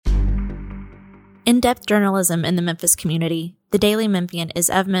In-depth journalism in the Memphis community, the Daily Memphian is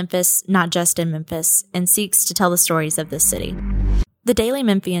of Memphis, not just in Memphis, and seeks to tell the stories of this city.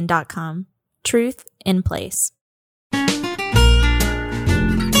 TheDailyMemphian.com. Truth in place.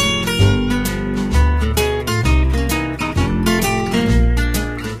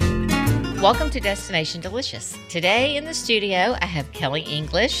 Welcome to Destination Delicious. Today in the studio, I have Kelly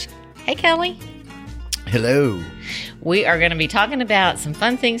English. Hey, Kelly. Hello. We are going to be talking about some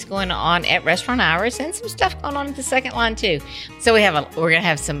fun things going on at Restaurant Iris and some stuff going on at the second line too. So we're going to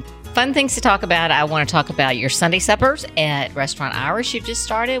have some fun things to talk about. I want to talk about your Sunday suppers at Restaurant Iris you've just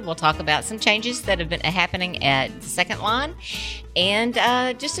started. We'll talk about some changes that have been happening at the second line and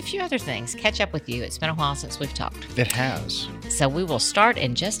just a few other things. Catch up with you. It's been a while since we've talked. It has. So we will start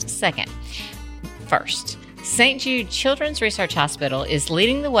in just a second. First, St. Jude Children's Research Hospital is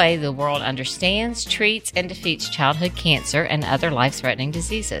leading the way the world understands, treats, and defeats childhood cancer and other life-threatening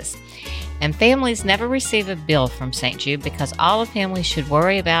diseases. And families never receive a bill from St. Jude because all a family should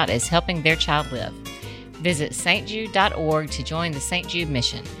worry about is helping their child live. Visit stjude.org to join the St. Jude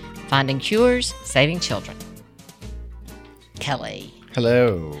mission, finding cures, saving children. Kelly.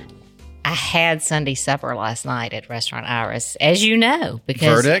 Hello. I had Sunday supper last night at Restaurant Iris, as you know.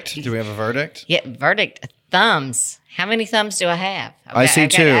 Because verdict? Do we have a verdict? Yeah, verdict. Thumbs. How many thumbs do I have? I see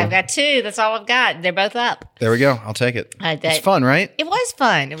two. I've got two. That's all I've got. They're both up. There we go. I'll take it. It's fun, right? It was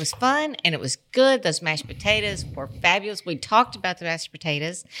fun. It was fun, and it was good. Those mashed potatoes were fabulous. We talked about the mashed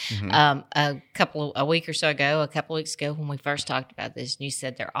potatoes a week or so ago, a couple weeks ago when we first talked about this, and you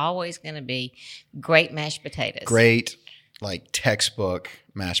said they're always going to be great mashed potatoes. Great, like textbook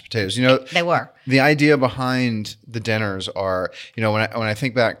mashed potatoes. You know, they were. The idea behind the dinners are, you know, when I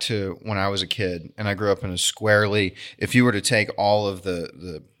think back to when I was a kid and I grew up in a squarely, if you were to take all of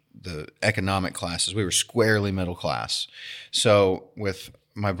the economic classes, we were squarely middle class. So with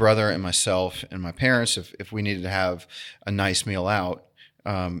my brother and myself and my parents, if we needed to have a nice meal out,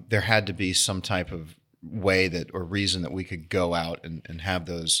 there had to be some type of way that or reason that we could go out and have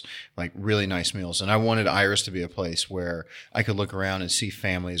those like really nice meals. And I wanted Iris to be a place where I could look around and see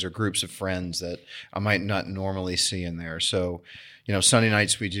families or groups of friends that I might not normally see in there. So, you know, Sunday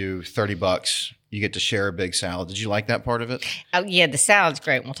nights we do $30. You get to share a big salad. Did you like that part of it? Oh yeah, the salad's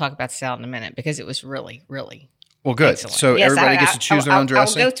great. And we'll talk about the salad in a minute because it was really, really well, good. excellent. So yes, everybody gets to choose their own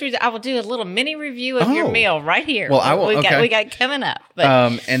dressing. I'll go through. I will do a little mini review of your meal right here. Well, I will. We got it coming up. But.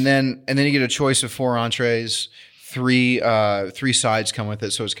 And then you get a choice of 4 entrees. Three sides come with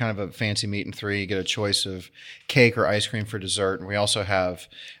it, so it's kind of a fancy meat and 3. You get a choice of cake or ice cream for dessert, and we also have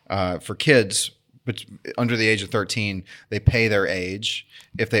for kids. But under the age of 13, they pay their age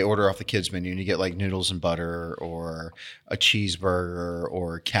if they order off the kids menu, and you get like noodles and butter or a cheeseburger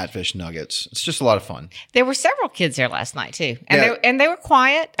or catfish nuggets. It's just a lot of fun. There were several kids there last night too, and they were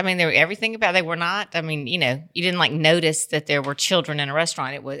quiet. I mean, they were everything about. They were not. I mean, you know, you didn't like notice that there were children in a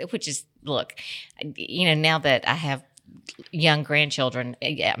restaurant. It was, which is look, you know, now that I have young grandchildren,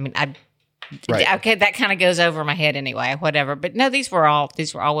 I mean, right. Okay, that kind of goes over my head anyway. Whatever, but no, these were all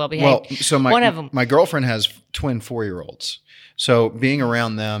well behaved. Well, so one of them, my girlfriend has twin 4-year-olds. So being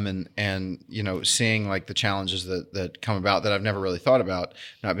around them and you know seeing like the challenges that come about that I've never really thought about,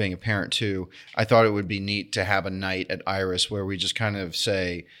 not being a parent too, I thought it would be neat to have a night at Iris where we just kind of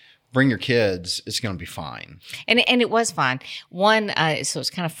say, bring your kids. It's going to be fine. And it was fine. So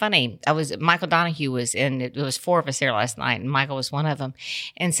it's kind of funny. Michael Donahue was in, it was 4 of us there last night and Michael was one of them.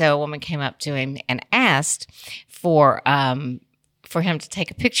 And so a woman came up to him and asked for him to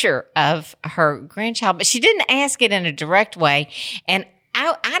take a picture of her grandchild, but she didn't ask it in a direct way. And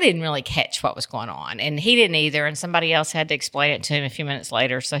I didn't really catch what was going on, and he didn't either, and somebody else had to explain it to him a few minutes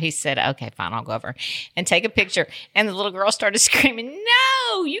later. So he said, okay, fine, I'll go over and take a picture. And the little girl started screaming,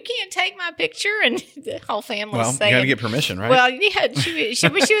 no, you can't take my picture. And the whole family was saying, you got to get permission, right? Well, yeah,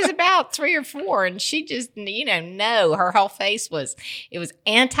 she was about 3 or 4, and she just, you know, no, her whole face was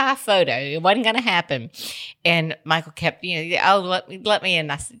anti-photo. It wasn't going to happen. And Michael kept, you know, let me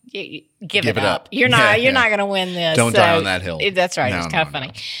in. I said, give it up. You're not going to win this. Don't die on that hill. That's right. It's kind of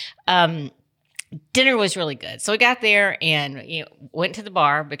funny. Dinner was really good. So we got there and went to the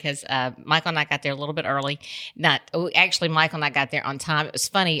bar because Michael and I got there a little bit early. Actually, Michael and I got there on time. It was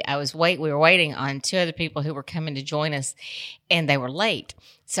funny. We were waiting on 2 other people who were coming to join us, and they were late.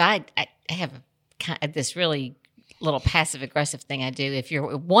 So I have this really little passive aggressive thing I do. If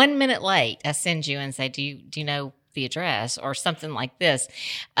you're 1 minute late, I send you and say, do you know the address or something like this?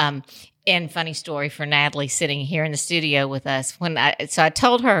 And funny story for Natalie sitting here in the studio with us. So I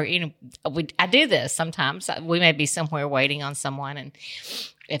told her, I do this sometimes. We may be somewhere waiting on someone, and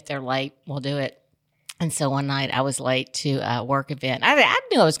if they're late, we'll do it. And so one night I was late to a work event. I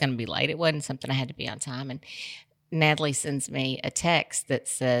knew I was going to be late. It wasn't something I had to be on time. And Natalie sends me a text that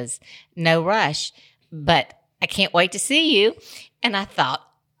says, "No rush, but I can't wait to see you." And I thought,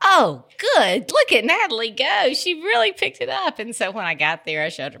 oh, good. Look at Natalie go. She really picked it up. And so when I got there, I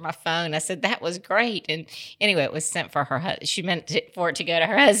showed her my phone. I said, that was great. And anyway, it was sent for her husband. She meant for it to go to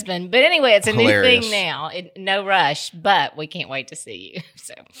her husband. But anyway, it's a Hilarious. new thing now. No rush, but we can't wait to see you.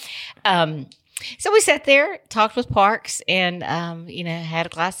 So we sat there, talked with Parks, and, had a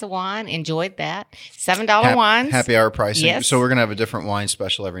glass of wine, enjoyed that. $7 wines. Happy hour pricing. Yes. So we're going to have a different wine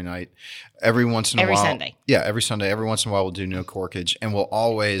special every night. Every once in a while. Every Sunday. Yeah, every Sunday. Every once in a while we'll do no corkage. And we'll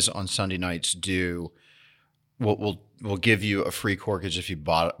always on Sunday nights we'll give you a free corkage if you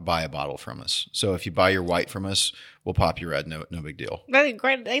buy a bottle from us. So if you buy your white from us, we'll pop your red. No big deal. That's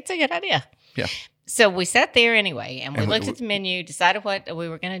great. That's a good idea. Yeah. So we sat there anyway, and we looked at the menu, decided what we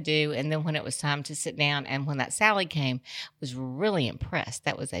were going to do, and then when it was time to sit down, and when that salad came, I was really impressed.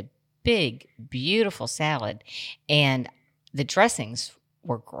 That was a big, beautiful salad, and the dressings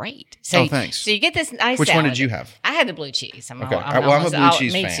were great. So, thanks. So you get this nice Which salad. one did you have? I had the blue cheese. I'm a blue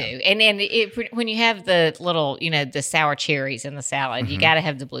cheese me fan. too. And then when you have the little, the sour cherries in the salad, you got to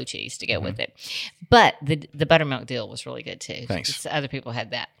have the blue cheese to go with it. But the buttermilk dill was really good too. Thanks. Other people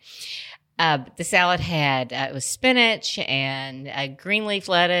had that. The salad had it was spinach and green leaf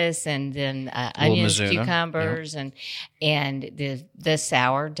lettuce, and then onions, Mizuna. cucumbers, and the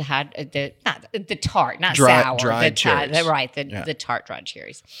sour the tart, not Dried sour, dried cherries. The tart dried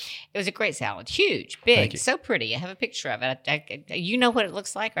cherries. It was a great salad, huge, big, Thank you. so pretty. I have a picture of it. You know what it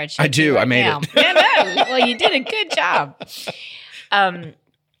looks like, right? I do. I made it. Yeah, no. Well, you did a good job.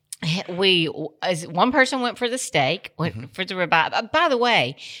 One person went for the steak, went for the ribeye. By the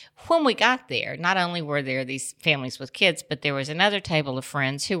way, when we got there, not only were there these families with kids, but there was another table of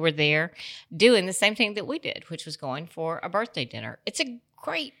friends who were there doing the same thing that we did, which was going for a birthday dinner. It's a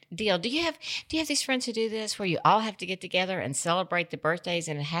great deal. Do you have these friends who do this where you all have to get together and celebrate the birthdays,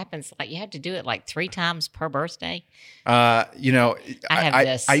 and it happens like you have to do it like 3 times per birthday? I have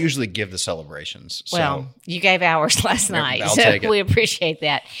this. I usually give the celebrations. Well, you gave ours last night, I'll so take it. we appreciate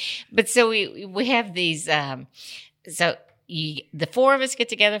that. But so we have these. The 4 of us get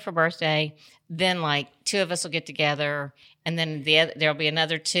together for birthday. Then like 2 of us will get together, and then there'll be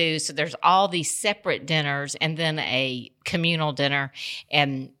another 2. So there's all these separate dinners, and then a communal dinner.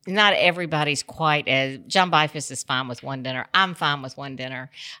 And not everybody's quite as John Bifus is fine with one dinner. I'm fine with one dinner.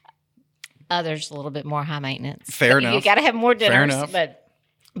 Others a little bit more high maintenance. Fair enough. You got to have more dinners. Fair enough. But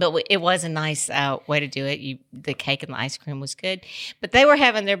it was a nice way to do it. The cake and the ice cream was good. But they were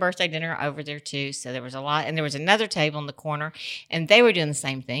having their birthday dinner over there too. So there was a lot. And there was another table in the corner. And they were doing the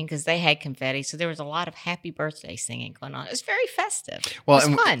same thing because they had confetti. So there was a lot of happy birthday singing going on. It was very festive. Well, it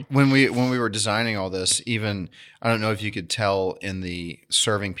was fun. When we were designing all this, even, I don't know if you could tell in the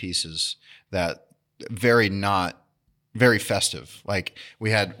serving pieces that very festive. Like we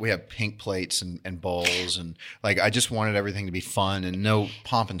had pink plates and bowls, and like I just wanted everything to be fun and no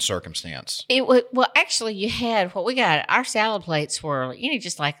pomp and circumstance. Actually, you had what we got. Our salad plates were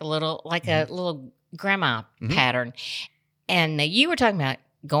just like a little grandma pattern. And you were talking about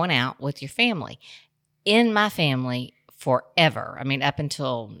going out with your family. In my family, forever. I mean,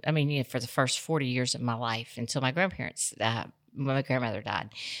 for the first 40 years of my life until my grandparents, my grandmother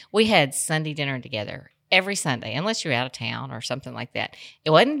died, we had Sunday dinner together. Every Sunday, unless you're out of town or something like that. It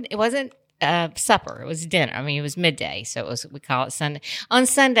wasn't supper. It was dinner. I mean, it was midday. So we call it Sunday. On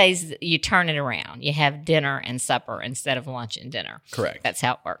Sundays, you turn it around. You have dinner and supper instead of lunch and dinner. Correct. That's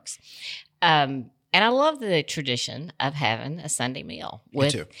how it works. And I love the tradition of having a Sunday meal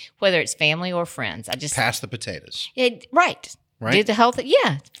with, Me too. Whether it's family or friends. Pass the potatoes. Right. Right? Do the whole thing.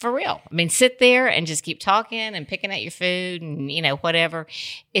 Yeah, for real. I mean, sit there and just keep talking and picking at your food and, whatever.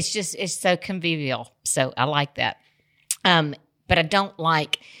 It's so convivial. So I like that. But I don't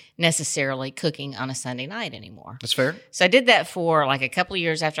like necessarily cooking on a Sunday night anymore. That's fair. So I did that for like a couple of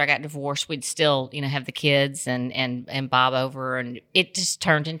years after I got divorced. We'd still, have the kids and Bob over, and it just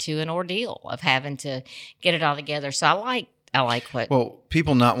turned into an ordeal of having to get it all together. So I like what. Well,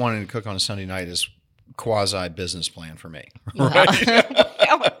 people not wanting to cook on a Sunday night is quasi business plan for me. Well,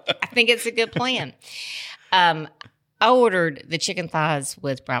 I think it's a good plan. I ordered the chicken thighs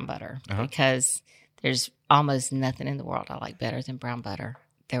with brown butter because there's almost nothing in the world I like better than brown butter.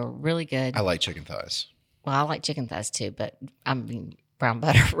 They were really good. I like chicken thighs. Well, I like chicken thighs too, but I mean brown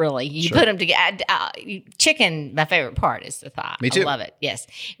butter really. You Sure. put them together. Chicken, my favorite part is the thigh. Me too. I love it. Yes,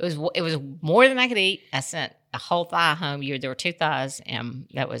 it was more than I could eat. I sent a whole thigh home. There were 2 thighs, and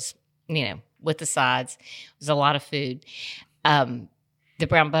that was with the sides. It was a lot of food. The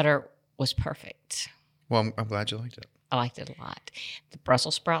brown butter was perfect. Well, I'm glad you liked it. I liked it a lot. The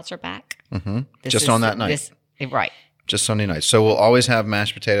Brussels sprouts are back. Mm-hmm. Just on that night. Right. Just Sunday night. So we'll always have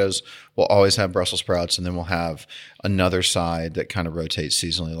mashed potatoes. We'll always have Brussels sprouts, and then we'll have another side that kind of rotates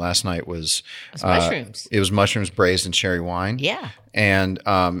seasonally. Last night was mushrooms. It was mushrooms braised in cherry wine. Yeah. And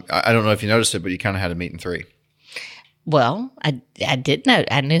I don't know if you noticed it, but you kind of had a meat in 3. Well, I did know.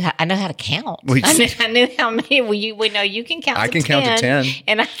 I know how to count. I knew how many. We know you can count. I can count to 10,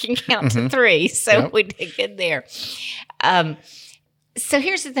 and I can count to 3. So we did good there. So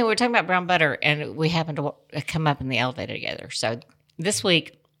here's the thing: we're talking about brown butter, and we happened to come up in the elevator together. So this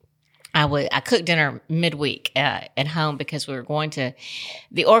week, I cooked dinner midweek at home because we were going to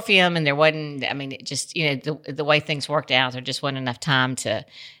the Orpheum, and there wasn't. I mean, it just the way things worked out, there just wasn't enough time to.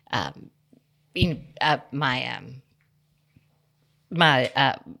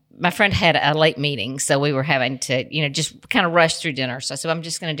 My friend had a late meeting, so we were having to, just kind of rush through dinner. So I'm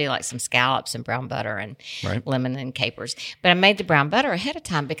just going to do like some scallops and brown butter and lemon and capers. But I made the brown butter ahead of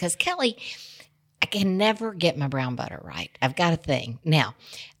time because, Kelly, I can never get my brown butter right. I've got a thing. Now,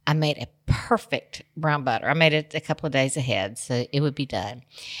 I made a perfect brown butter. I made it a couple of days ahead, so it would be done.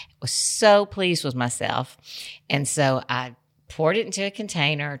 I was so pleased with myself. And so I poured it into a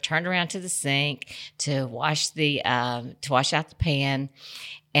container, turned around to the sink to wash out the pan,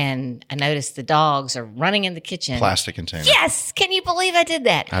 and I noticed the dogs are running in the kitchen. Plastic container. Yes, can you believe I did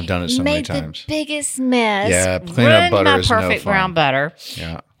that? I've done it so many times. Made the biggest mess. Yeah, cleaning up butter is no fun. Perfect brown butter.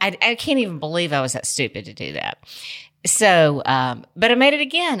 Yeah, I can't even believe I was that stupid to do that. So, but I made it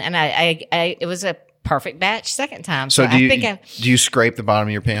again, and it was a perfect batch second time. So do you scrape the bottom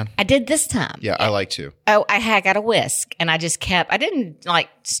of your pan? I did this time. Yeah, I like to. Oh, I got a whisk, and I just I didn't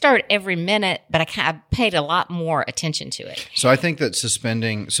stir it every minute, but I paid a lot more attention to it. So I think that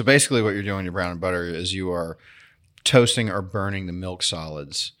so basically what you're doing in your brown butter is you are toasting or burning the milk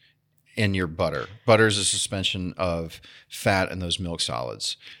solids in your butter. Butter is a suspension of fat in those milk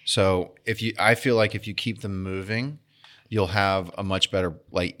solids. So I feel like if you keep them moving, you'll have a much better,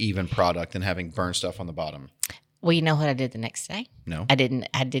 even product than having burnt stuff on the bottom. Well, you know what I did the next day? No. I didn't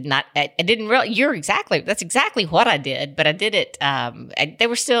really, that's exactly what I did, but I did it, they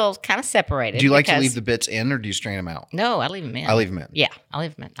were still kind of separated. Do you like to leave the bits in or do you strain them out? No, I leave them in. I leave them in. Yeah, I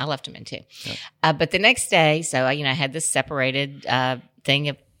leave them in. I left them in too. Yeah. But the next day, so I had this separated thing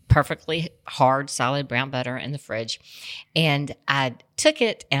of perfectly hard, solid brown butter in the fridge, and I took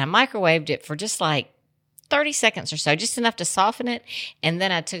it and I microwaved it for just 30 seconds or so, just enough to soften it. And then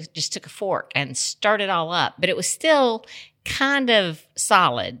I took a fork and stirred it all up. But it was still kind of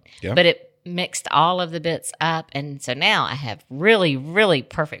solid, but it mixed all of the bits up. And so now I have really, really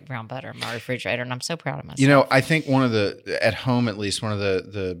perfect brown butter in my refrigerator. And I'm so proud of myself. I think at home at least, one of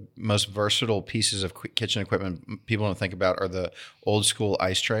the most versatile pieces of kitchen equipment people don't think about are the old school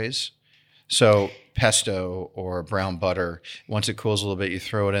ice trays. So pesto or brown butter, once it cools a little bit, you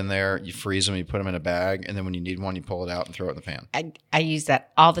throw it in there, you freeze them, you put them in a bag, and then when you need one, you pull it out and throw it in the pan. I use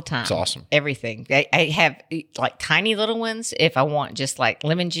that all the time. It's awesome. Everything. I have tiny little ones if I want just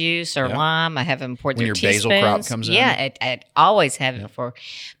lemon juice or lime. I have them poured through teaspoons. When your basil crop comes in. Yeah, I always have it for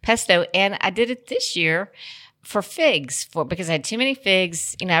pesto. And I did it this year for figs because I had too many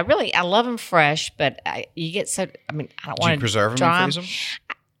figs. I love them fresh, but you get I don't want to Do you preserve them and freeze them?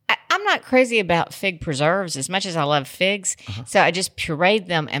 I'm not crazy about fig preserves as much as I love figs. So I just pureed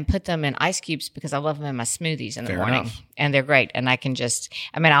them and put them in ice cubes because I love them in my smoothies in the morning. Enough. And they're great. And I can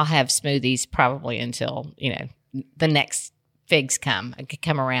I'll have smoothies probably until, the next figs come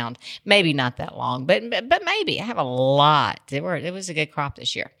around. Maybe not that long, but maybe. I have a lot. It was a good crop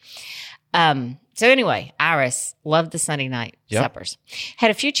this year. So anyway, Iris loved the Sunday night suppers. Had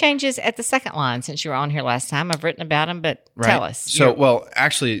a few changes at the second line since you were on here last time. I've written about them, but tell us. So,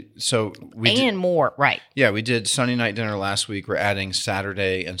 we did more, right? Yeah, we did Sunday night dinner last week. We're adding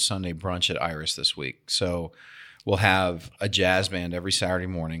Saturday and Sunday brunch at Iris this week. So we'll have a jazz band every Saturday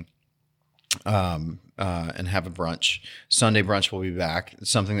morning. And have a brunch. Sunday brunch will be back. It's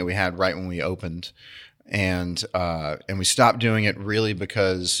something that we had right when we opened, and we stopped doing it really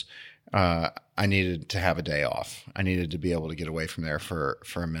because I needed to have a day off. I needed to be able to get away from there for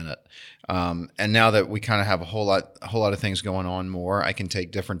a minute. And now that we kind of have a whole lot of things going on more, I can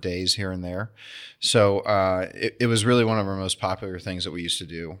take different days here and there. So it was really one of our most popular things that we used to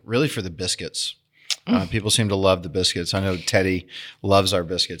do, really for the biscuits. People seem to love the biscuits. I know Teddy loves our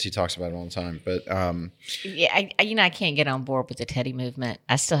biscuits. He talks about it all the time. But I can't get on board with the Teddy movement.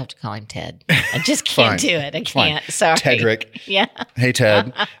 I still have to call him Ted. I just can't do it. I can't. Sorry, Tedrick. Yeah. Hey,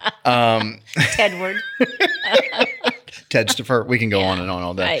 Ted. Tedward. Ted Staffer. We can go on and on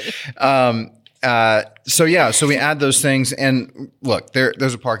all day. Right. So we add those things, and look,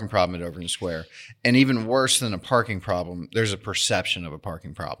 there's a parking problem at Overton Square, and even worse than a parking problem, there's a perception of a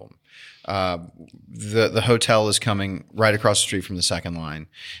parking problem. The hotel is coming right across the street from the second line,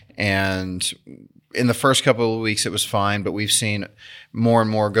 and in the first couple of weeks it was fine, but we've seen more and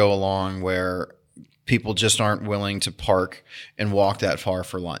more go along where people just aren't willing to park and walk that far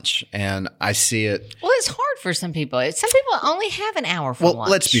for lunch. And I see it. Well, it's hard for some people. Some people only have an hour for lunch. Well,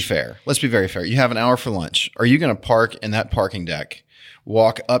 let's be fair. Let's be very fair. You have an hour for lunch. Are you going to park in that parking deck,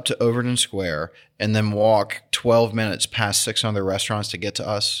 walk up to Overton Square, and then walk 12 minutes past 6 other restaurants to get to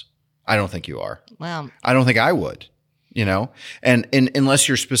us? I don't think you are. Well, I don't think I would. And unless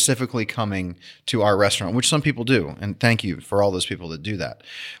you're specifically coming to our restaurant, which some people do, and thank you for all those people that do that.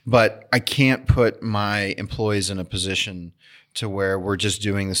 But I can't put my employees in a position to where we're just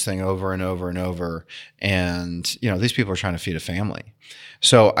doing this thing over and over and over. And, these people are trying to feed a family.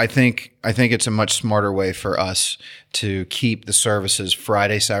 So I think it's a much smarter way for us to keep the services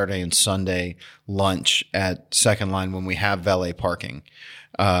Friday, Saturday, and Sunday lunch at second line when we have valet parking.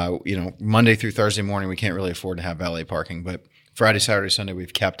 Monday through Thursday morning, we can't really afford to have valet parking, but Friday, Saturday, Sunday,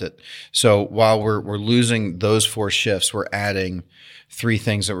 we've kept it. So while we're losing those 4 shifts, we're adding 3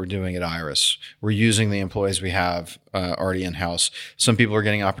 things that we're doing at Iris. We're using the employees we have already in-house. Some people are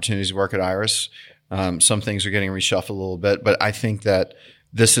getting opportunities to work at Iris. Some things are getting reshuffled a little bit, but I think that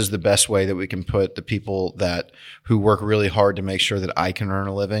this is the best way that we can put the people who work really hard to make sure that I can earn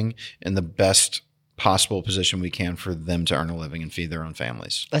a living in the best possible position we can for them to earn a living and feed their own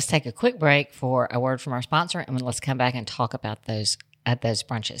families. Let's take a quick break for a word from our sponsor, and then let's come back and talk about those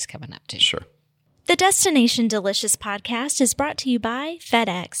brunches coming up too. Sure. The Destination Delicious podcast is brought to you by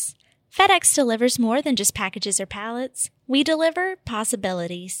FedEx. FedEx delivers more than just packages or pallets. We deliver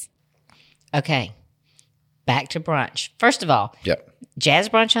possibilities. Okay, back to brunch. First of all, Yep. Jazz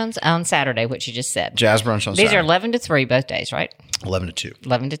brunch on Saturday, which you just said. Jazz brunch on Saturday. These are 11 to 3 both days, right? 11 to 2.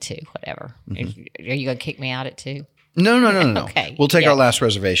 11 to 2, whatever. Mm-hmm. Are you going to kick me out at 2? No. Okay. We'll take our last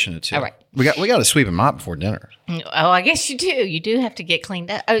reservation at 2. All right. We got to sweep them out before dinner. Oh, I guess you do. You do have to get cleaned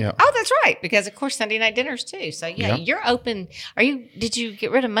up. Oh, Yeah. oh, that's right. Because of course Sunday night dinners too. So Yeah. you're open. Did you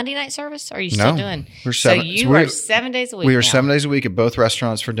get rid of Monday night service? Or are you still doing? We're 7. So you are 7 days a week. We are now. 7 days a week at both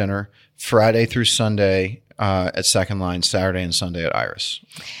restaurants for dinner, Friday through Sunday at Second Line, Saturday and Sunday at Iris.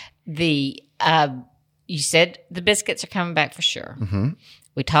 You said the biscuits are coming back for sure. Mm-hmm.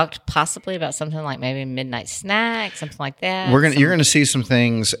 We talked possibly about something like maybe midnight snack, something like that. You're gonna see some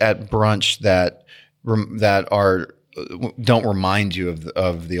things at brunch that don't remind you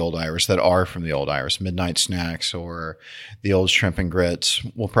of the old Iris, that are from the old Iris. Midnight snacks or the old shrimp and grits.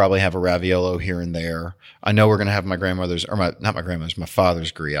 We'll probably have a raviolo here and there. I know we're going to have my father's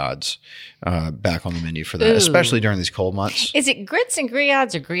griots back on the menu for that, especially during these cold months. Is it grits and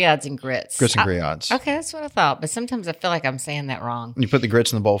griots or griots and grits? Grits and griots. Okay, that's what I thought. But sometimes I feel like I'm saying that wrong. You put the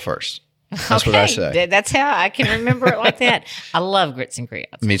grits in the bowl first. That's what I say. That's how I can remember it like that. I love grits and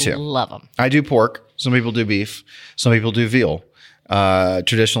griots. Me too. Love them. I do pork. Some people do beef. Some people do veal.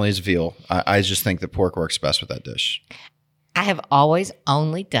 Traditionally, it's veal. I just think that pork works best with that dish. I have always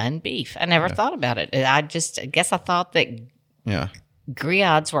only done beef. I never thought about it. I guess I thought that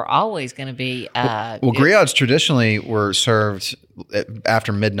griots were always going to be. Griots traditionally were served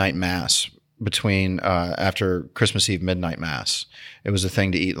after midnight mass. After Christmas Eve midnight mass. It was a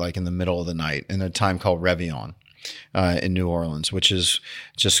thing to eat like in the middle of the night in a time called Réveillon in New Orleans, which is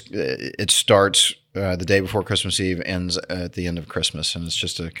just, it starts the day before Christmas Eve, ends at the end of Christmas, and it's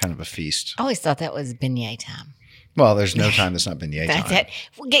just a kind of a feast. I always thought that was beignet time. Well, there's no time that's not beignet time.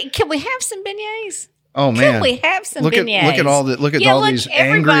 Can we have some beignets? Oh man! Can we have some beignets? Look at all these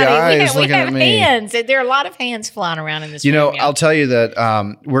angry eyes looking at me. Hands. There are a lot of hands flying around in this room. I'll tell you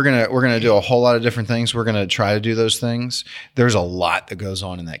that we're gonna do a whole lot of different things. We're gonna try to do those things. There's a lot that goes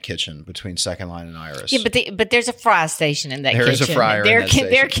on in that kitchen between Second Line and Iris. Yeah, but there's a fry station in that kitchen. There is a fryer.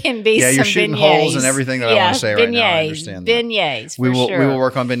 There can be some you're shooting beignets. holes in everything that I want to say right now. I understand that. Beignets. We will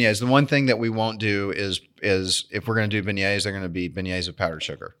work on beignets. The one thing that we won't do is if we're gonna do beignets, they're gonna be beignets of powdered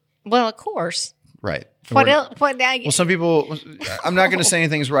sugar. Well, of course. Right. What else? Well, some people, I'm not going to say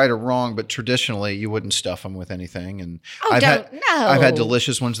anything's right or wrong, but traditionally you wouldn't stuff them with anything. And I've had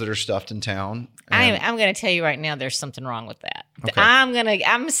delicious ones that are stuffed in town. I'm going to tell you right now, there's something wrong with that. Okay.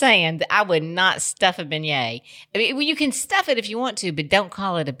 I'm saying that I would not stuff a beignet. I mean, you can stuff it if you want to, but don't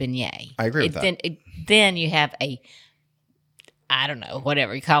call it a beignet. I agree with that. Then you have I don't know,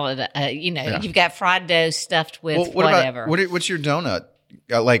 whatever you call it. You've got fried dough stuffed with whatever. What's your donut?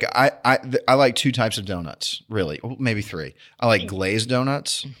 I like 2 types of donuts, really. Well, maybe 3. I like glazed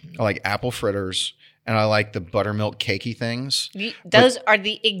donuts. I like apple fritters, and I like the buttermilk cakey things. Those are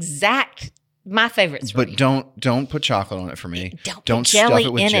the exact My favorite's But don't put chocolate on it for me. Don't put stuff jelly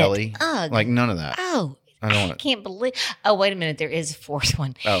it with in jelly. Ugh. Like none of that. Oh, I don't want it. can't believe. Oh, wait a minute. There is a fourth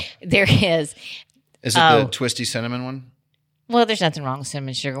one. Oh. There is. Is it the twisty cinnamon one? Well, there's nothing wrong with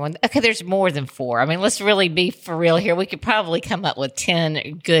cinnamon sugar one. Okay, there's more than 4. I mean, let's really be for real here. We could probably come up with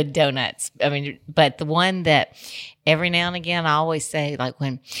 10 good donuts. I mean, but the one that every now and again I always say, like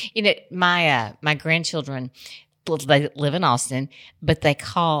when, my grandchildren, they live in Austin, but they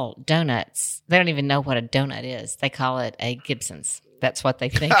call donuts, they don't even know what a donut is. They call it a Gibson's. That's what they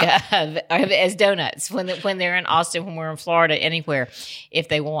think of as donuts when they're in Austin, when we're in Florida, anywhere. If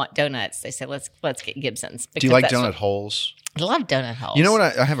they want donuts, they say, let's get Gibson's. Do you like donut holes? I love donut holes. You know what?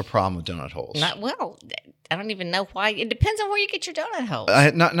 I have a problem with donut holes. I don't even know why. It depends on where you get your donut holes.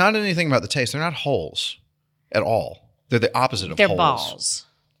 Not anything about the taste. They're not holes at all. They're the opposite of holes. They're balls.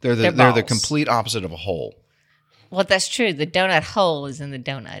 They're the balls. complete opposite of a hole. Well, that's true. The donut hole is in the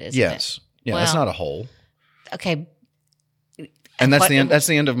donut, isn't it? Yes. Yeah, that's not a hole. Okay. And that's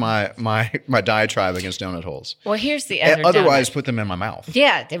the end of my diatribe against donut holes. Well, here's the other. Otherwise, donut. Put them in my mouth.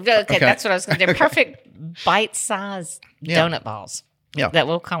 Yeah. Okay. That's what I was going to. They're perfect bite-sized Yeah. donut balls. Yeah. That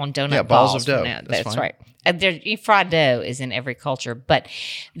we'll call them donut balls of dough. That's fine. right. And fried dough is in every culture. But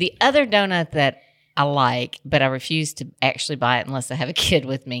the other donut that I like, but I refuse to actually buy it unless I have a kid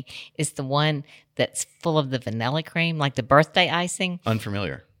with me, is the one that's full of the vanilla cream, like the birthday icing.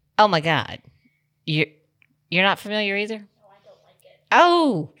 Unfamiliar. Oh my God. You're not familiar either? No, I don't like it.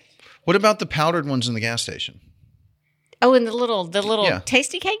 Oh. What about the powdered ones in the gas station? Oh, and the little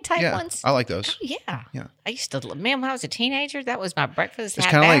tasty cake type ones? I like those. Oh, yeah. Yeah. I used to, when I was a teenager, that was my breakfast. It's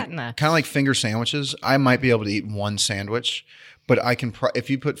kind of like finger sandwiches. I might be able to eat one sandwich, but I can.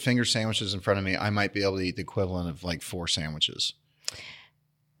 If you put finger sandwiches in front of me, I might be able to eat the equivalent of like 4 sandwiches.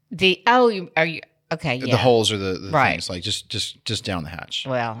 Are you okay? Yeah. The holes are the right. things like just down the hatch.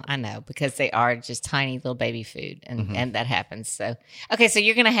 Well, I know because they are just tiny little baby food, and that happens. So okay, so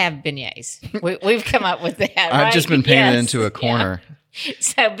you're going to have beignets. We've come up with that. Right? I've just been painted into a corner. Yeah.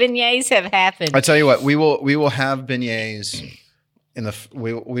 So beignets have happened. I tell you what, we will have beignets in the.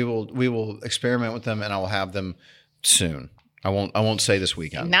 We will experiment with them, and I will have them soon. I won't say this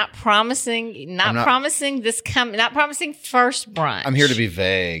weekend. Not promising. Not promising first brunch. I'm here to be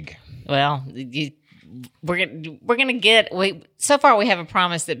vague. Well, we're gonna get. So far we have a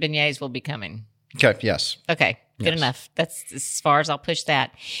promise that beignets will be coming. Okay. Yes. Okay. Good enough. That's as far as I'll push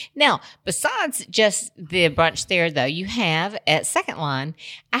that. Now, besides just the brunch there, though, you have at Second Line.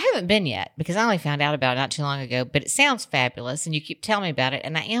 I haven't been yet because I only found out about it not too long ago, but it sounds fabulous, and you keep telling me about it,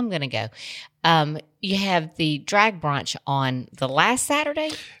 and I am going to go. You have the drag brunch on the last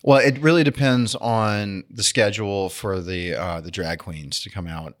Saturday? Well, it really depends on the schedule for the drag queens to come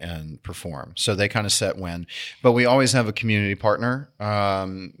out and perform. So they kind of set when. But we always have a community partner.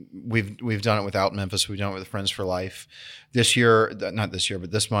 We've done it without Memphis. We've done it with Friends for Life. This year, not this year,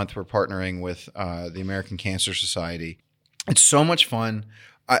 but this month, we're partnering with the American Cancer Society. It's so much fun.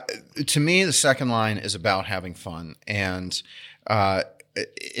 To me, the Second Line is about having fun, and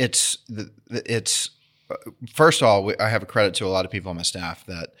it's first of all, I have a credit to a lot of people on my staff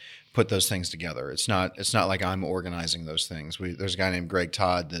that put those things together. It's not like I'm organizing those things. There's a guy named Greg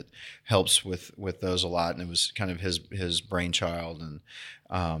Todd that helps with those a lot, and it was kind of his brainchild. And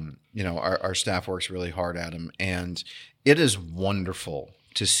our staff works really hard at them, and it is wonderful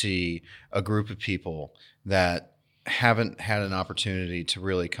to see a group of people that haven't had an opportunity to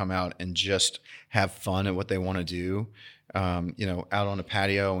really come out and just have fun at what they want to do. Out on a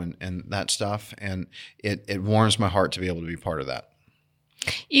patio and that stuff. And it warms my heart to be able to be part of that.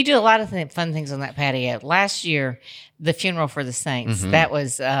 You do a lot of fun things on that patio. Last year, the funeral for the Saints, that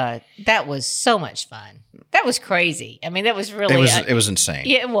was so much fun. That was crazy. I mean, that was really it was insane.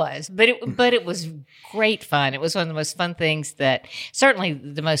 Yeah, it was. But it was great fun. It was one of the most fun things certainly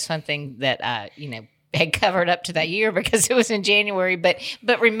the most fun thing that had covered up to that year because it was in January, but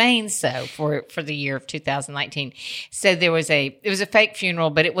remains so for the year of 2019. So it was a fake funeral,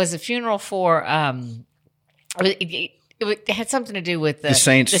 but it was a funeral for it had something to do with the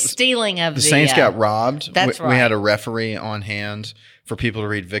Saints, the stealing of the Saints got robbed. That's right. We had a referee on hand for people to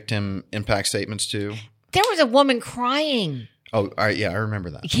read victim impact statements to. There was a woman crying. Oh, yeah, I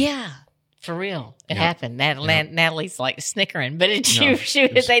remember that. Yeah. For real, it happened. Natalie's like snickering, but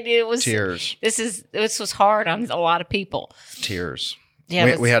it was tears. This was hard on a lot of people. Tears.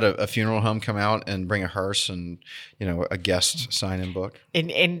 Yeah, we had a funeral home come out and bring a hearse and, a guest sign-in book.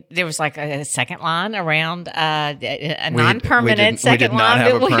 And there was like a second line around a non-permanent we second did not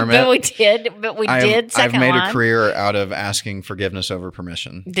line. have a permit. But we did second I've made line. a career out of asking forgiveness over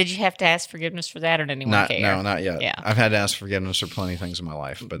permission. Did you have to ask forgiveness for that, or did anyone care? No, not yet. Yeah. I've had to ask forgiveness for plenty of things in my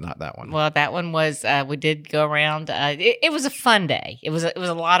life, but not that one. Well, that one was, we did go around. It was a fun day. It was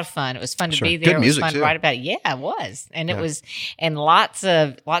a lot of fun. It was fun to be there. Good music, it was fun too. to write about it. Yeah, it was. And it was, and lots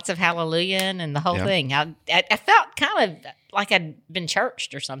of hallelujah and the whole thing. I felt kind of like I'd been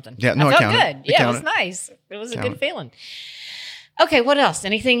churched or something. Yeah, no, I it felt counted. good. It was nice. It was a good feeling. Okay, what else?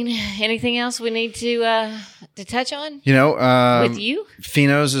 Anything else we need to touch on? With you?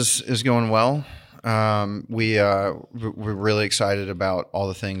 Fino's is going well. We're really excited about all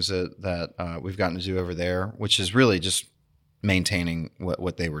the things that we've gotten to do over there, which is really just maintaining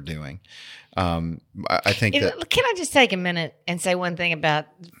what they were doing. I think that. Can I just take a minute and say one thing about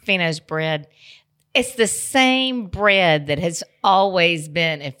Fino's bread? It's the same bread that has always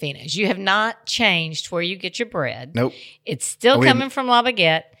been at Fino's. You have not changed where you get your bread. Nope. It's still coming from La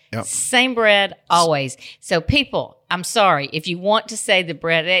Baguette. Yep. Same bread always. So people, I'm sorry if you want to say the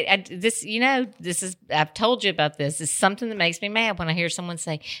bread. I've told you about this. It's something that makes me mad when I hear someone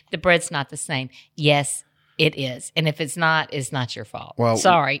say the bread's not the same. Yes, it is. And if it's not your fault. Well,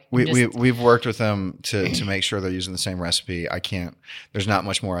 sorry. We've worked with them to make sure they're using the same recipe. There's not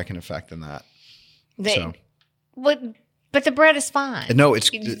much more I can affect than that. But the bread is fine. No,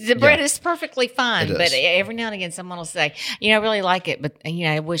 the bread is perfectly fine. But every now and again, someone will say, I really like it, but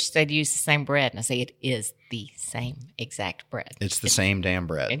I wish they'd use the same bread. And I say, it is the same exact bread. It's the same damn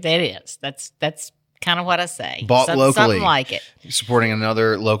bread. It is. That's kind of what I say. Bought locally, something like it. Supporting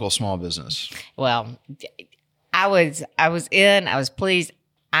another local small business. Well, I was pleased.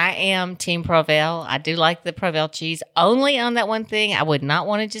 I am Team Provel. I do like the Provel cheese. Only on that one thing, I would not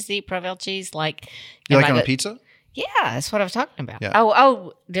want to just eat Provel cheese. Like you like it on a pizza? Yeah, that's what I was talking about. Yeah.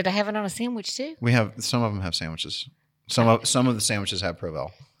 Oh, did I have it on a sandwich too? We have some of them have sandwiches. Some of the sandwiches have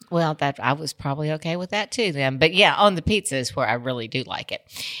Provel. Well, I was probably okay with that too then. But yeah, on the pizza is where I really do like it.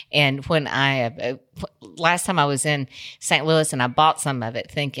 And when last time I was in St. Louis and I bought some of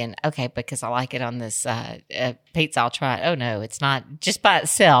it thinking, okay, because I like it on this pizza, I'll try it. Oh no, it's not just by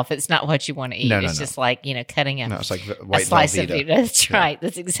itself. It's not what you want to eat. It's just like, cutting it's like white a slice Velveeta. of Velveeta. That's right.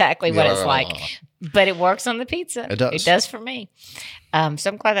 That's exactly what it's like. But it works on the pizza. It does. It does for me. So I'm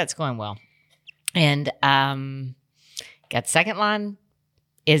glad that's going well. And got second line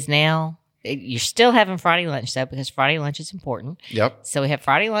is now, you're still having Friday lunch though, because Friday lunch is important. Yep. So we have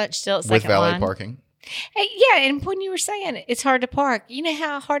Friday lunch still at second line. With valet parking. Hey, yeah, and when you were saying it's hard to park, you know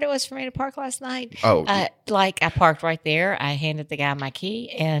how hard it was for me to park last night? Oh. I parked right there. I handed the guy my key,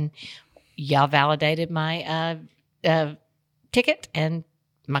 and y'all validated my ticket, and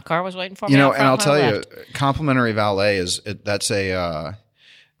my car was waiting for me. And I'll tell you, complimentary valet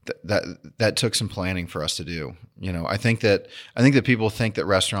that took some planning for us to do. I think that people think that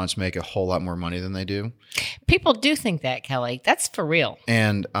restaurants make a whole lot more money than they do. People do think that, Kelly. That's for real.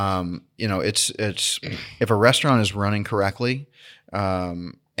 And it's if a restaurant is running correctly,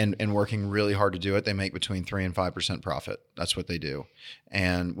 and working really hard to do it, they make between 3% and 5% profit. That's what they do.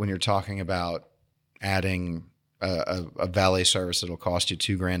 And when you're talking about adding a valet service that'll cost you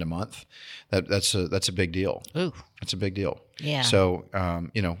 $2,000 a month, that's a big deal. Ooh, that's a big deal. Yeah. So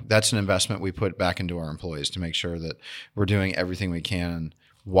that's an investment we put back into our employees to make sure that we're doing everything we can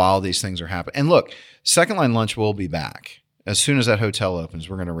while these things are happening. And look, second line lunch will be back as soon as that hotel opens.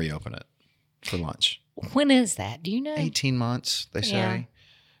 We're going to reopen it for lunch. When is that? Do you know? 18 months, they say.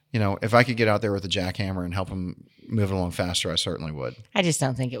 Yeah. If I could get out there with a jackhammer and help them move it along faster, I certainly would. I just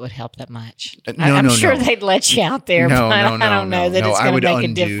don't think it would help that much. I'm sure they'd let you out there, but I don't know that it's going to make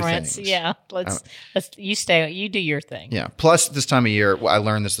a difference. Things. Yeah, you do your thing. Yeah. Plus, this time of year, I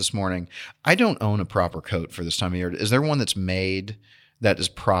learned this morning. I don't own a proper coat for this time of year. Is there one that's made that is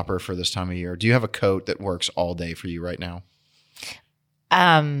proper for this time of year? Do you have a coat that works all day for you right now?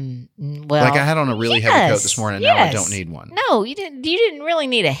 Well, like I had on a really heavy coat this morning, and now I don't need one. No, you didn't. You didn't really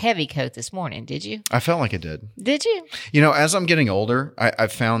need a heavy coat this morning, did you? I felt like it did. Did you? As I'm getting older,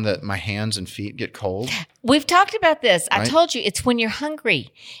 I've found that my hands and feet get cold. We've talked about this. Right? I told you it's when you're hungry.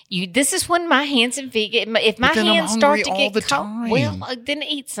 This is when my hands and feet get. If my hands start to get cold, well, then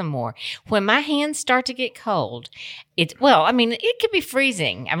eat some more. When my hands start to get cold, it could be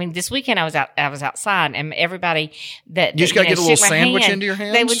freezing. This weekend I was outside, and everybody that you just got to get a little sandwich into your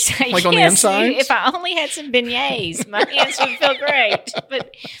hands. They would say, like on the inside. If I only had some beignets, my hands would feel great.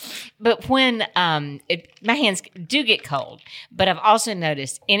 But when my hands do get cold, but I've also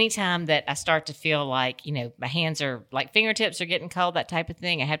noticed anytime that I start to feel like, my hands are like fingertips are getting cold, that type of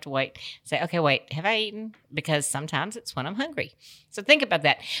thing, I have to wait, say, okay, wait, have I eaten? Because sometimes it's when I'm hungry. So think about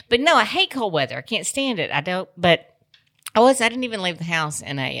that. But no, I hate cold weather. I can't stand it. I don't, but I didn't even leave the house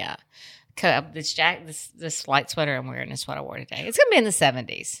in a, this light sweater I'm wearing is what I wore today. It's going to be in the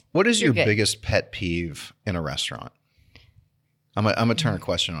 70s. What is your biggest pet peeve in a restaurant? I'm gonna turn a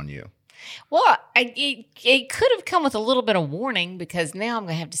question on you. Well, it could have come with a little bit of warning because now I'm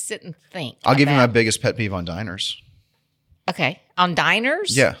gonna have to sit and think. I'll give you my biggest pet peeve on diners. Okay, on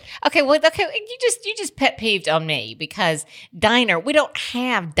diners. Yeah. Okay. Well, okay. You just pet peeved on me because we don't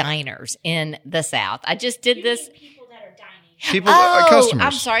have diners in the South. I just did this. People, customers.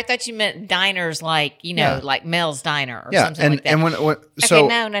 I'm sorry. I thought you meant diners like, like Mel's Diner or something like that. And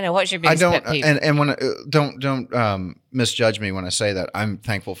okay, no. What's your biggest pet peeve? And when don't misjudge me when I say that. I'm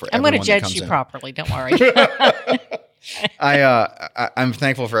thankful for I'm everyone that comes in. I'm going to judge you properly. Don't worry. I'm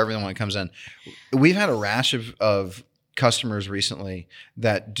thankful for everyone that comes in. We've had a rash of customers recently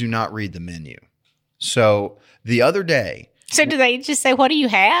that do not read the menu. So the other day. So do they just say, what do you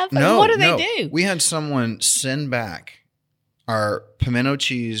have? No. What do they do? We had someone send back our pimento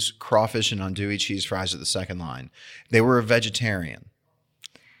cheese, crawfish, and andouille cheese fries at the second line. They were a vegetarian.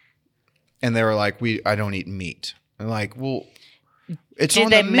 And they were like, I don't eat meat. I'm like, well, it's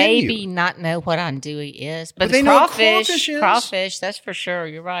on the menu. Do they maybe not know what andouille is? But they know what crawfish is. Crawfish, that's for sure.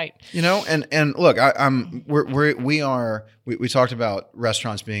 You're right. And look, we talked about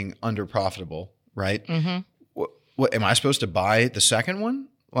restaurants being under profitable, right? Mm-hmm. What am I supposed to buy the second one?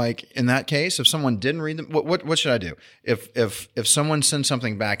 Like in that case, if someone didn't read them, what should I do? If someone sends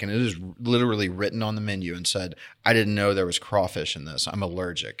something back and it is literally written on the menu and said, I didn't know there was crawfish in this, I'm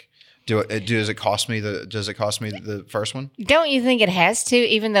allergic. Does it cost me the first one? Don't you think it has to,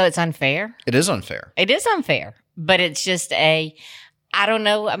 even though it's unfair? It is unfair. It is unfair, but it's just I don't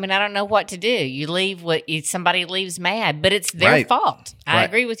know. I mean, I don't know what to do. You leave somebody leaves mad, but it's their fault. I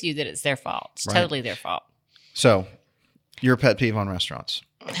agree with you that it's their fault. It's totally their fault. So, your pet peeve on restaurants.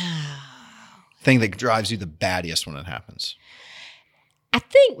 Thing that drives you the baddest when it happens. I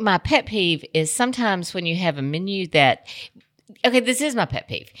think my pet peeve is sometimes when you have a menu that, okay, this is my pet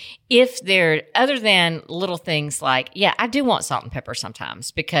peeve. If they're other than little things like, I do want salt and pepper sometimes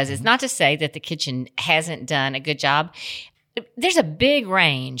because it's not to say that the kitchen hasn't done a good job. There's a big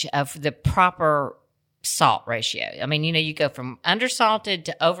range of the proper salt ratio. I mean, you go from undersalted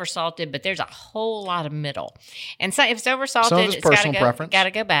to oversalted, but there's a whole lot of middle. And so if it's oversalted, it's got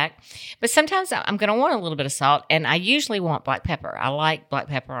to go back. But sometimes I'm going to want a little bit of salt, and I usually want black pepper. I like black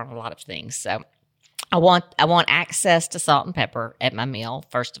pepper on a lot of things. So I want access to salt and pepper at my meal,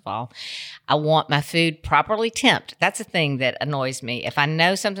 first of all. I want my food properly temped. That's a thing that annoys me. If I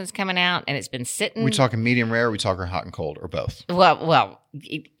know something's coming out and it's been sitting. Are we talking medium rare, or are we talking hot and cold, or both? Well,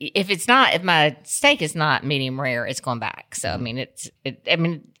 if my steak is not medium rare, it's going back. So, I mean,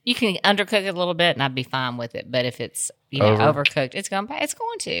 you can undercook it a little bit and I'd be fine with it. But if it's, overcooked, it's going back. It's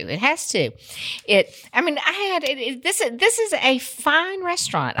going to. It has to. This is a fine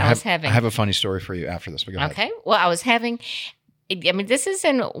restaurant I was having. I have a funny story for you after this, but go ahead. Okay. Well, I was having, this is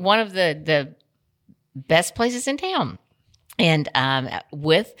in one of the best places in town. And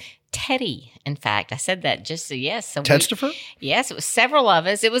with Teddy, in fact. I said that just so yes. So Tedstifer? Yes, it was several of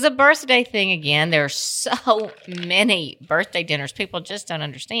us. It was a birthday thing again. There are so many birthday dinners. People just don't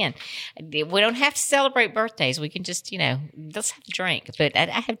understand. We don't have to celebrate birthdays. We can just, let's have a drink. But I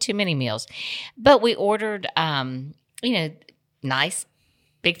have too many meals. But we ordered, nice,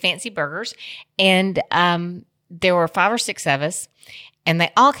 big, fancy burgers. And there were 5 or 6 of us, and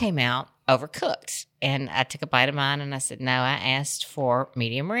they all came out overcooked. And I took a bite of mine and I said, no, I asked for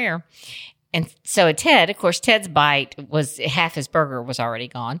medium rare. And so Ted, of course, Ted's bite was half his burger was already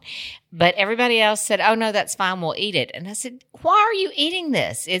gone. But everybody else said, oh, no, that's fine. We'll eat it. And I said, why are you eating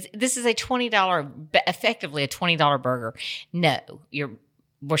this? This is effectively a $20 burger. No,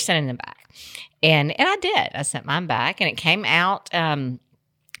 we're sending them back. And I did. I sent mine back and it came out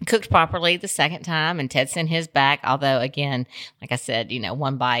cooked properly the second time, and Ted sent his back. Although, again, like I said,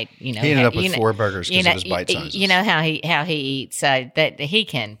 one bite. He ended up with 4 burgers because of his bite sizes. You know how he eats, that he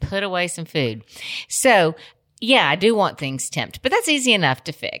can put away some food. So, yeah, I do want things temped, but that's easy enough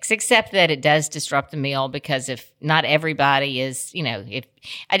to fix. Except that it does disrupt the meal because if not everybody is, if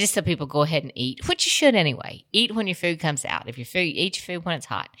I just tell people go ahead and eat, which you should anyway. Eat when your food comes out. Eat your food when it's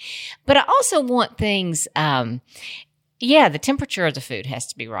hot. But I also want things. Yeah, the temperature of the food has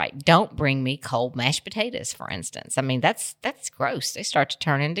to be right. Don't bring me cold mashed potatoes, for instance. I mean, that's gross. They start to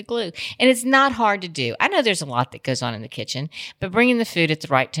turn into glue. And it's not hard to do. I know there's a lot that goes on in the kitchen, but bringing the food at the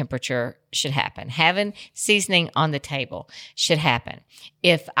right temperature should happen. Having seasoning on the table should happen.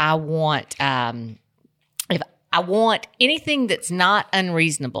 If I want anything that's not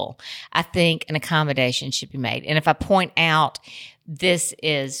unreasonable, I think an accommodation should be made. And if I point out this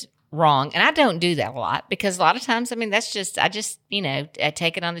is wrong, and I don't do that a lot because a lot of times, I mean, I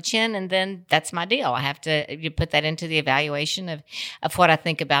take it on the chin and then that's my deal. I have to put that into the evaluation of what I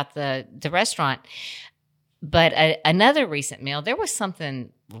think about the restaurant. But another recent meal, there was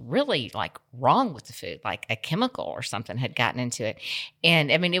something really like wrong with the food, like a chemical or something had gotten into it.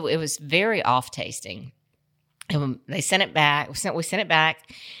 And I mean, it was very off tasting. And they sent it back. We sent it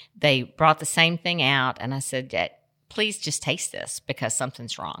back. They brought the same thing out, and I said, "Please just taste this because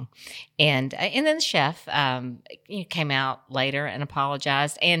something's wrong." And then the chef came out later and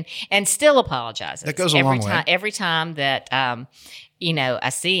apologized, and still apologizes. That goes a long way. Every time that I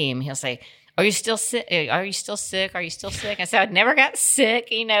see him, he'll say, "Are you still sick? Are you still sick? Are you still sick?" I said, "I never got sick."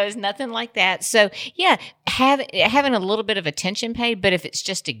 It's nothing like that. So yeah, having a little bit of attention paid, but if it's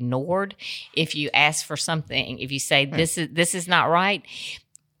just ignored, if you ask for something, if you say this is not right,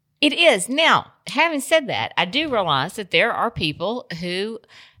 it is. Now, having said that, I do realize that there are people who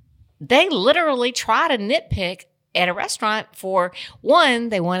they literally try to nitpick at a restaurant for one.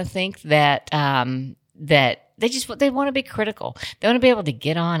 They want to think that they want to be critical. They want to be able to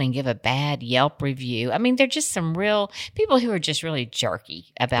get on and give a bad Yelp review. I mean, they're just some real people who are just really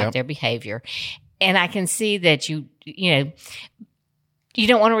jerky about their behavior. And I can see that you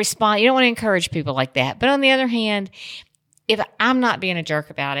don't want to respond. You don't want to encourage people like that. But on the other hand, if I'm not being a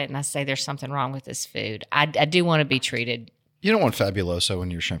jerk about it and I say there's something wrong with this food, I do want to be treated. You don't want Fabuloso in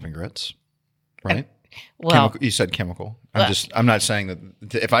your shrimp and grits, right? Well, you said chemical. I'm not saying that.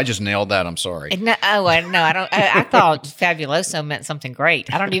 If I just nailed that, I'm sorry. No, I don't. I thought Fabuloso meant something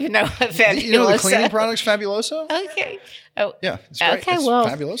great. I don't even know what Fabuloso. You know the cleaning products Fabuloso? Okay. Oh, yeah. It's great. Okay. It's well,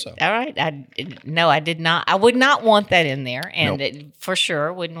 Fabuloso. All right. I did not. I would not want that in there, and Nope. for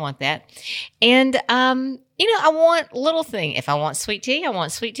sure wouldn't want that. And I want little thing. If I want sweet tea, I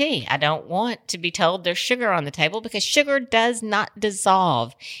want sweet tea. I don't want to be told there's sugar on the table because sugar does not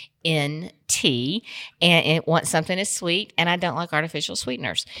dissolve in tea, and it wants something that's sweet, and I don't like artificial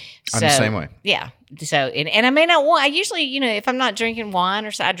sweeteners. So, I'm the same way. Yeah. So, and I may not want, I usually, if I'm not drinking wine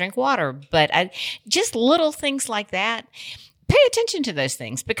or so, I drink water, but just little things like that, pay attention to those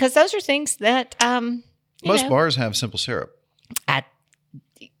things because those are things that, Most bars have simple syrup.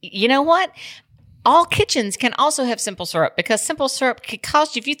 You know what? All kitchens can also have simple syrup because simple syrup could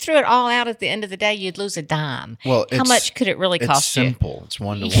cost you, if you threw it all out at the end of the day, you'd lose a dime. Well, how much could it really cost you? It's simple. It's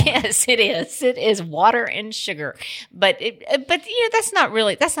 1 to 1. Yes, it is. It is water and sugar. But that's not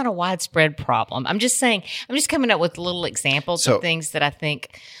a widespread problem. I'm just saying, I'm just coming up with little examples of things that I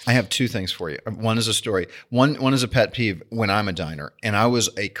think. I have two things for you. One is a story. One is a pet peeve when I'm a diner, and I was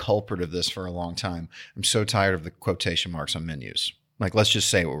a culprit of this for a long time. I'm so tired of the quotation marks on menus. Like, let's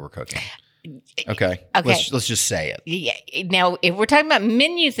just say what we're cooking. Okay. Let's just say it. Yeah. Now, if we're talking about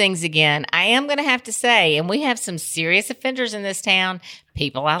menu things again, I am going to have to say, and we have some serious offenders in this town.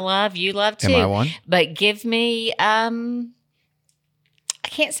 People I love, you love too. Am I one? But give me, I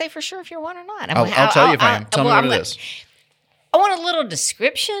can't say for sure if you're one or not. I'll tell you if I am. Tell me what it is. I want a little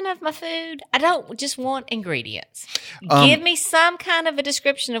description of my food. I don't just want ingredients. Give me some kind of a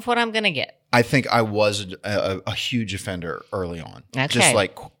description of what I'm going to get. I think I was a huge offender early on. Okay. Just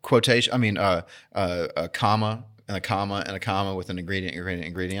like quotation. I mean, a comma and a comma and a comma with an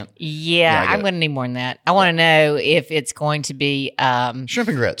ingredient. Yeah, I'm going to need more than that. I want to know if it's going to be shrimp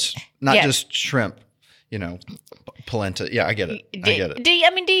and grits, not just shrimp. Polenta. Yeah, I get it. Do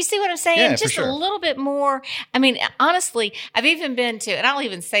you see what I'm saying? Yeah, just for sure. a little bit more. I mean, honestly, I've even been to, and I'll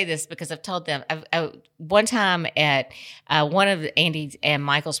even say this because I've told them, one time at one of Andy's and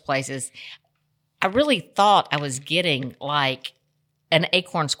Michael's places, I really thought I was getting like an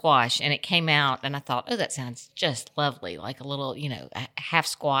acorn squash, and it came out, and I thought, oh, that sounds just lovely, like a little, a half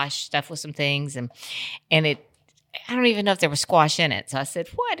squash stuffed with some things, and it. I don't even know if there was squash in it. So I said,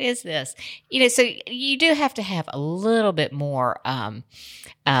 what is this? So you do have to have a little bit more,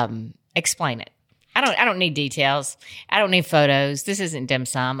 explain it. I don't need details. I don't need photos. This isn't dim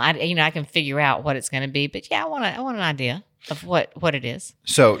sum. I can figure out what it's going to be, but yeah, I want an idea of what it is.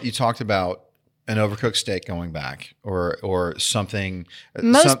 So you talked about an overcooked steak going back or something.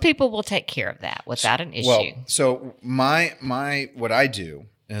 Most people will take care of that without an issue. Well, so my what I do,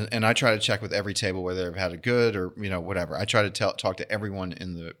 and I try to check with every table whether they've had a good or whatever. I try to talk to everyone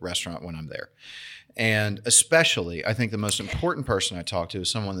in the restaurant when I'm there, And especially, I think the most important person I talk to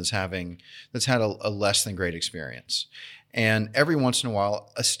is someone that's had a less than great experience. And every once in a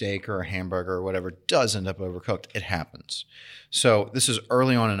while, a steak or a hamburger or whatever does end up overcooked. It happens. So this is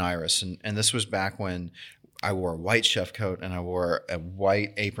early on in Iris, and this was back when I wore a white chef coat and I wore a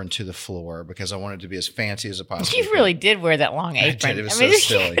white apron to the floor because I wanted to be as fancy as I possibly could. You really did wear that long apron. I did. It was so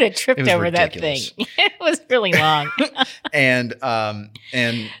silly. You could have tripped over ridiculous. that thing. It was really long. And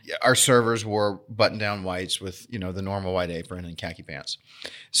our servers wore button-down whites with, the normal white apron and khaki pants.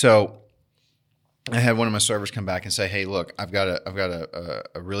 So I had one of my servers come back and say, "Hey, look, I've got a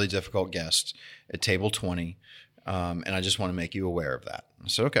really difficult guest at table 20, and I just want to make you aware of that." I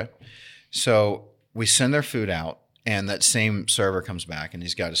said, "Okay." So we send their food out, and that same server comes back, and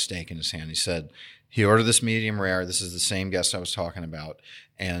he's got a steak in his hand. He said he ordered this medium rare. This is the same guest I was talking about,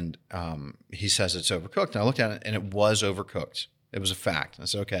 and he says it's overcooked. And I looked at it, and it was overcooked. It was a fact. I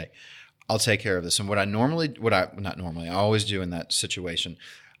said, "Okay, I'll take care of this." And I always do in that situation,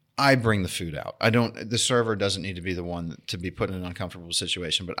 I bring the food out. The server doesn't need to be the one to be put in an uncomfortable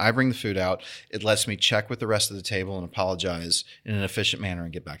situation, but I bring the food out. It lets me check with the rest of the table and apologize in an efficient manner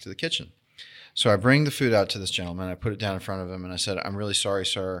and get back to the kitchen. So I bring the food out to this gentleman. I put it down in front of him, and I said, "I'm really sorry,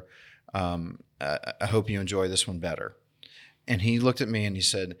 sir. I hope you enjoy this one better." And he looked at me and he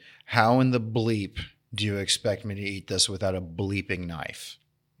said, "How in the bleep do you expect me to eat this without a bleeping knife?"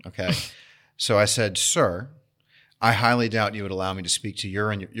 Okay. So I said, "Sir, I highly doubt you would allow me to speak to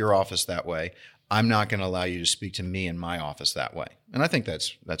your office that way. I'm not going to allow you to speak to me in my office that way." And I think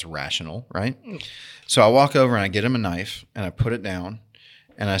that's rational, right? So I walk over and I get him a knife and I put it down.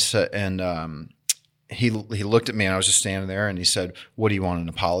 And I said, he looked at me, and I was just standing there, and he said, "What do you want, an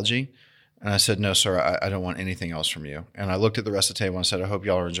apology?" And I said, "No, sir, I don't want anything else from you." And I looked at the rest of the table and I said, "I hope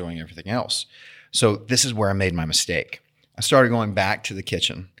y'all are enjoying everything else." So this is where I made my mistake. I started going back to the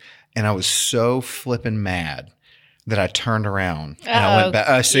kitchen, and I was so flippin' mad that I turned around and I went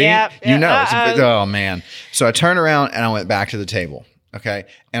back. See, yep. Oh man. So I turned around and I went back to the table. Okay.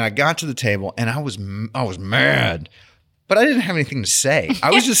 And I got to the table and I was mad. But I didn't have anything to say.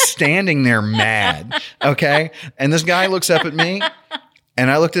 I was just standing there mad, okay? And this guy looks up at me,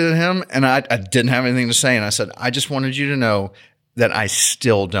 and I looked at him, and I didn't have anything to say. And I said, "I just wanted you to know that I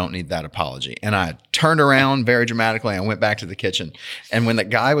still don't need that apology." And I turned around very dramatically, and I went back to the kitchen. And when the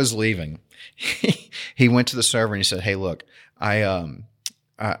guy was leaving, he went to the server, and he said, "Hey, look, I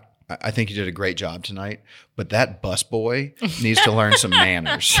think you did a great job tonight, but that busboy needs to learn some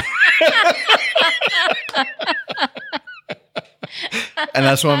manners." And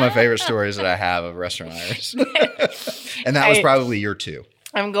that's one of my favorite stories that I have of Restaurant Iris. And that was probably your two.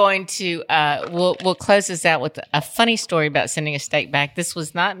 I'm going to we'll close this out with a funny story about sending a steak back. This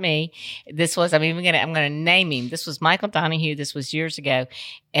was not me. I'm going to name him. This was Michael Donahue. This was years ago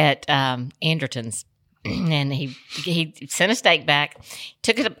at Anderton's. And he sent a steak back,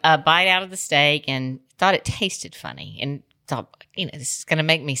 took a bite out of the steak and thought it tasted funny and thought, this is going to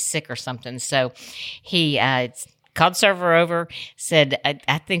make me sick or something. So he called server over, said,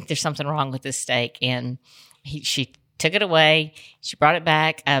 I think there's something wrong with this steak. And she took it away. She brought it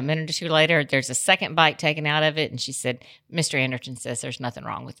back a minute or two later. There's a second bite taken out of it. And she said, "Mr. Anderton says there's nothing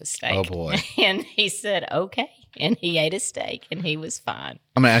wrong with the steak." Oh, boy. And he said, "Okay." And he ate his steak and he was fine.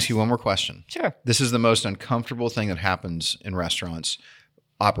 I'm going to ask you one more question. Sure. This is the most uncomfortable thing that happens in restaurants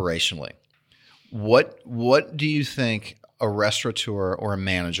operationally. What do you think a restaurateur or a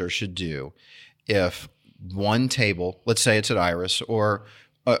manager should do if one table, let's say it's at Iris or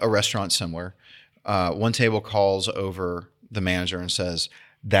a restaurant similar, one table calls over the manager and says,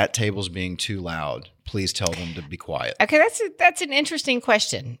 "That table's being too loud. Please tell them to be quiet." Okay, that's an interesting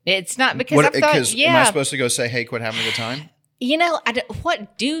question. It's not because I thought, am I supposed to go say, "Hey, quit having a good time"?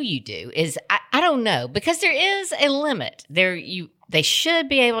 What do you do is I don't know, because there is a limit. They should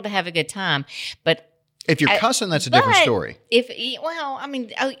be able to have a good time, but if you're cussing, that's a different story. Yes,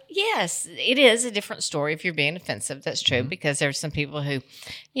 it is a different story if you're being offensive. That's true, because there's some people who,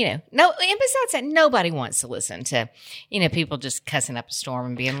 and besides that, nobody wants to listen to, people just cussing up a storm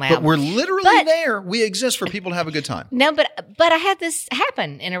and being loud. But we're literally there. We exist for people to have a good time. No, but I had this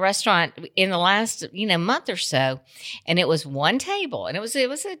happen in a restaurant in the last, month or so, and it was one table, and it was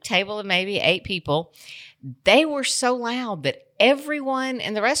a table of maybe 8 people. They were so loud that everyone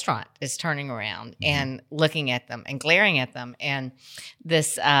in the restaurant is turning around and looking at them and glaring at them. And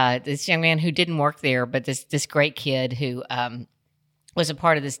this young man who didn't work there, but this great kid who was a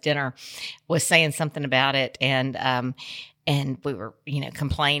part of this dinner was saying something about it. And And we were,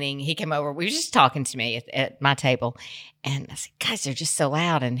 complaining. He came over. We were just talking to me at my table. And I said, guys, they're just so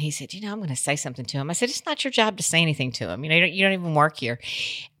loud. And he said, I'm going to say something to him. I said, it's not your job to say anything to him. You don't even work here.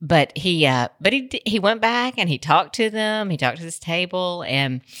 But he went back and he talked to them. He talked to this table.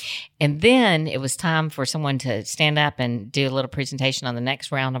 And then it was time for someone to stand up and do a little presentation on the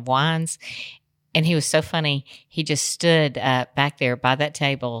next round of wines. And he was so funny. He just stood back there by that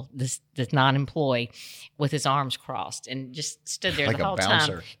table, this non-employee, with his arms crossed, and just stood there like the whole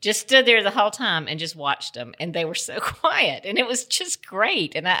bouncer. time. Just stood there the whole time and just watched them. And they were so quiet, and it was just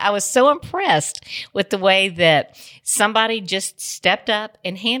great. And I was so impressed with the way that somebody just stepped up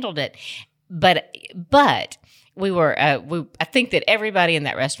and handled it. But we were. I think that everybody in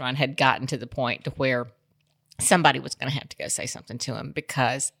that restaurant had gotten to the point to where somebody was going to have to go say something to him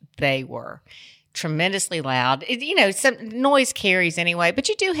because they were tremendously loud. Some noise carries anyway, but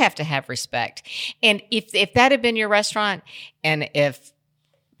you do have to have respect. And if that had been your restaurant, and if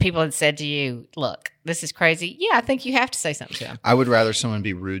people had said to you, look, this is crazy, I think you have to say something to them. I would rather someone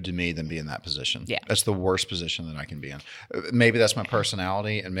be rude to me than be in that position. Yeah. That's the worst position that I can be in. Maybe that's my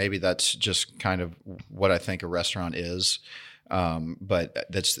personality, and maybe that's just kind of what I think a restaurant is. But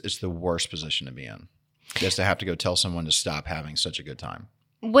it's the worst position to be in. Just to have to go tell someone to stop having such a good time.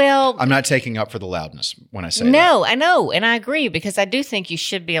 Well, I'm not taking up for the loudness when I say no, I know, and I agree, because I do think you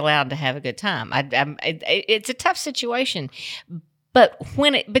should be allowed to have a good time. It's a tough situation, but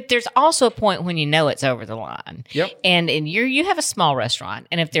there's also a point when it's over the line. Yep. And you have a small restaurant,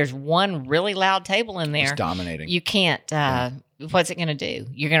 and if there's one really loud table in there, it's dominating. You can't. What's it going to do?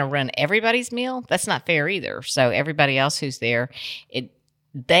 You're going to run everybody's meal? That's not fair either. So everybody else who's there,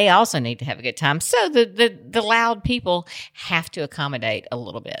 they also need to have a good time. So the loud people have to accommodate a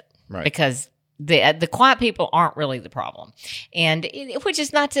little bit, right? Because the quiet people aren't really the problem, and which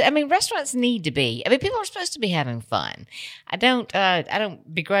is not to. I mean, restaurants need to be. I mean, people are supposed to be having fun. I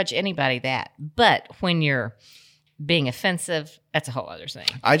don't begrudge anybody that, but when you're being offensive, that's a whole other thing.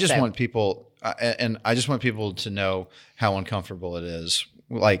 I just want people, and I just want people to know how uncomfortable it is.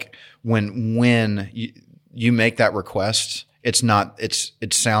 Like when you make that request. It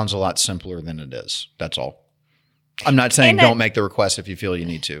sounds a lot simpler than it is. That's all. I'm not saying don't make the request if you feel you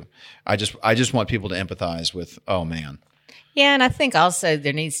need to. I just want people to empathize with, oh man. Yeah, and I think also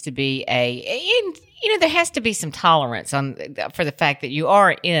there needs to be there has to be some tolerance for the fact that you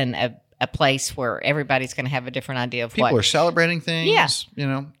are in a place where everybody's going to have a different idea of people are celebrating things. Yeah.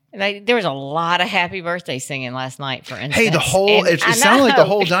 There was a lot of happy birthday singing last night, for instance. Hey, it sounded like the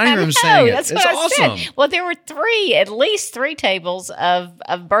whole dining room sang it. That's it's what awesome. I said. Well, there were at least three tables of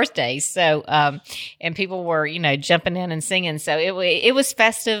birthdays. So, and people were, jumping in and singing. So it was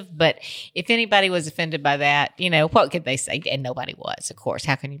festive. But if anybody was offended by that, what could they say? And nobody was, of course.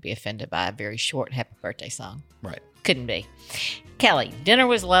 How can you be offended by a very short happy birthday song? Right. Couldn't be. Kelly, dinner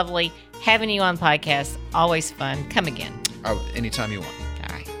was lovely. Having you on podcast, always fun. Come again. Anytime you want.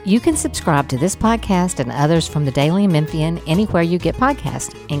 You can subscribe to this podcast and others from the Daily Memphian anywhere you get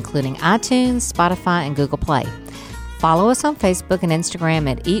podcasts, including iTunes, Spotify, and Google Play. Follow us on Facebook and Instagram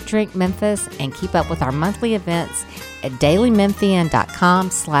at Eat Drink Memphis, and keep up with our monthly events at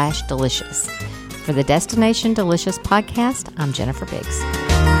dailymemphian.com/delicious. For the Destination Delicious podcast, I'm Jennifer Biggs.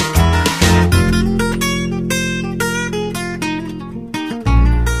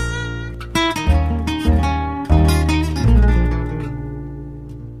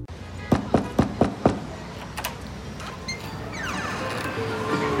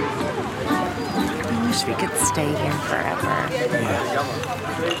 We could stay here forever.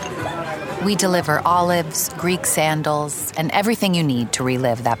 We deliver olives, Greek sandals, and everything you need to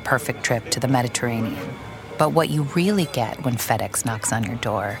relive that perfect trip to the Mediterranean. But what you really get when FedEx knocks on your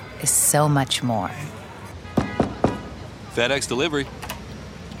door is so much more. FedEx Delivery.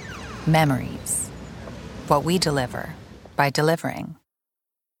 Memories. What we deliver by delivering.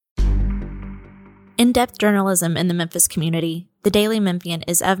 In-depth journalism in the Memphis community, the Daily Memphian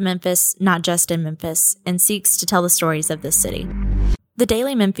is of Memphis, not just in Memphis, and seeks to tell the stories of this city.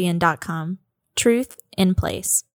 TheDailyMemphian.com. Truth in place.